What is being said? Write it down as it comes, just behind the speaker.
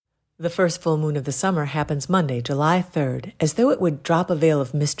The first full moon of the summer happens Monday, July 3rd, as though it would drop a veil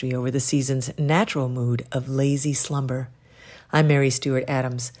of mystery over the season's natural mood of lazy slumber. I'm Mary Stewart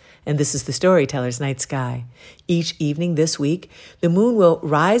Adams, and this is the Storyteller's Night Sky. Each evening this week, the moon will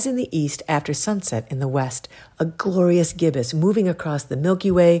rise in the east after sunset in the west, a glorious gibbous moving across the Milky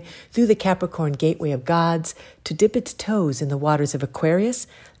Way through the Capricorn gateway of gods to dip its toes in the waters of Aquarius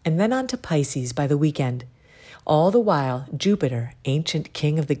and then on to Pisces by the weekend. All the while, Jupiter, ancient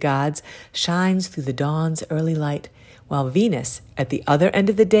king of the gods, shines through the dawn's early light, while Venus, at the other end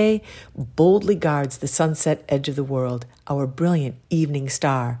of the day, boldly guards the sunset edge of the world, our brilliant evening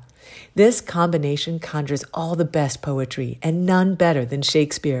star. This combination conjures all the best poetry, and none better than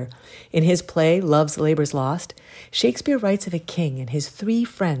Shakespeare. In his play, Love's Labour's Lost, Shakespeare writes of a king and his 3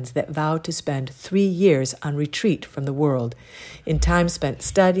 friends that vowed to spend 3 years on retreat from the world, in time spent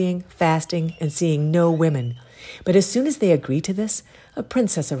studying, fasting, and seeing no women. But as soon as they agree to this, a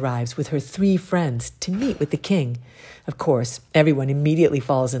princess arrives with her 3 friends to meet with the king. Of course, everyone immediately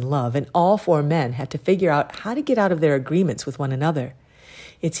falls in love, and all 4 men have to figure out how to get out of their agreements with one another.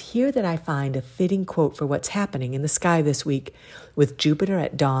 It's here that I find a fitting quote for what's happening in the sky this week, with Jupiter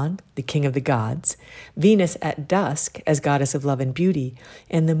at dawn, the king of the gods, Venus at dusk as goddess of love and beauty,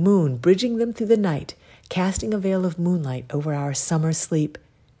 and the moon bridging them through the night, casting a veil of moonlight over our summer sleep.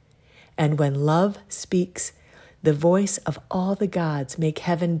 And when love speaks, the voice of all the gods make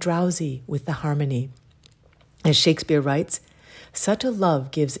heaven drowsy with the harmony. As Shakespeare writes, such a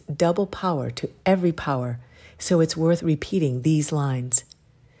love gives double power to every power, so it's worth repeating these lines.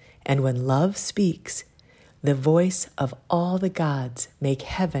 And when love speaks, the voice of all the gods make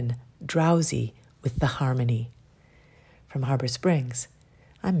heaven drowsy with the harmony. From Harbor Springs,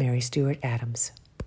 I'm Mary Stewart Adams.